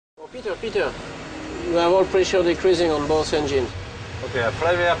Peter, you have oil pressure decreasing on both engines. Okay,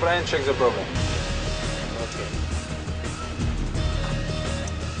 fly the airplane, check the problem. Okay.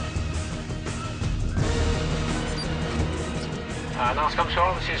 NAS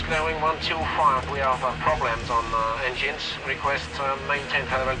control, this is Glowing 125. We have problems on engines. Request maintain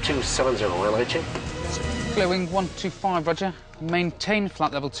flight level 270. Well, Richie? Glowing 125, roger. Maintain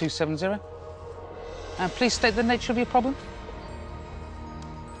flight level 270. Please state the nature of your problem.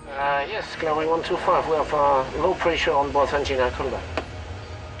 Yes, Glowing 125. We have low pressure on both engine and cooler.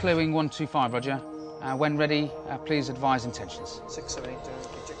 Glowing 125, roger. When ready, please advise intentions. 678,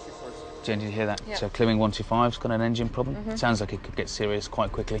 check you first. Jen, did you hear that? Yeah. So Glowing 125's got an engine problem. Sounds like it could get serious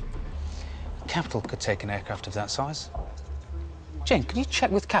quite quickly. Capital could take an aircraft of that size. Jen, can you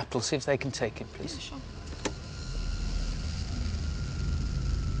check with Capital, see if they can take it, please? Sure.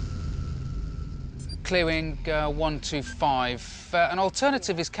 Clearing 125. An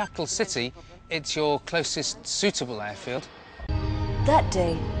alternative is Capital City. It's your closest suitable airfield. That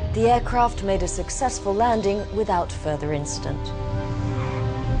day, the aircraft made a successful landing without further incident.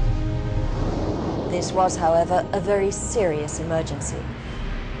 This was, however, a very serious emergency.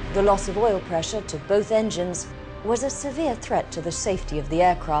 The loss of oil pressure to both engines was a severe threat to the safety of the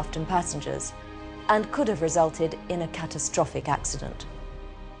aircraft and passengers, and could have resulted in a catastrophic accident.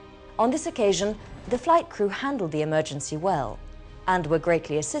 On this occasion, the flight crew handled the emergency well, and were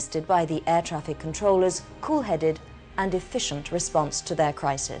greatly assisted by the air traffic controllers' cool-headed and efficient response to their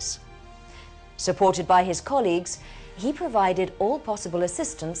crisis. Supported by his colleagues, he provided all possible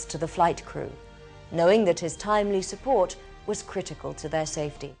assistance to the flight crew, knowing that his timely support was critical to their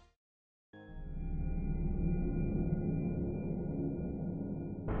safety.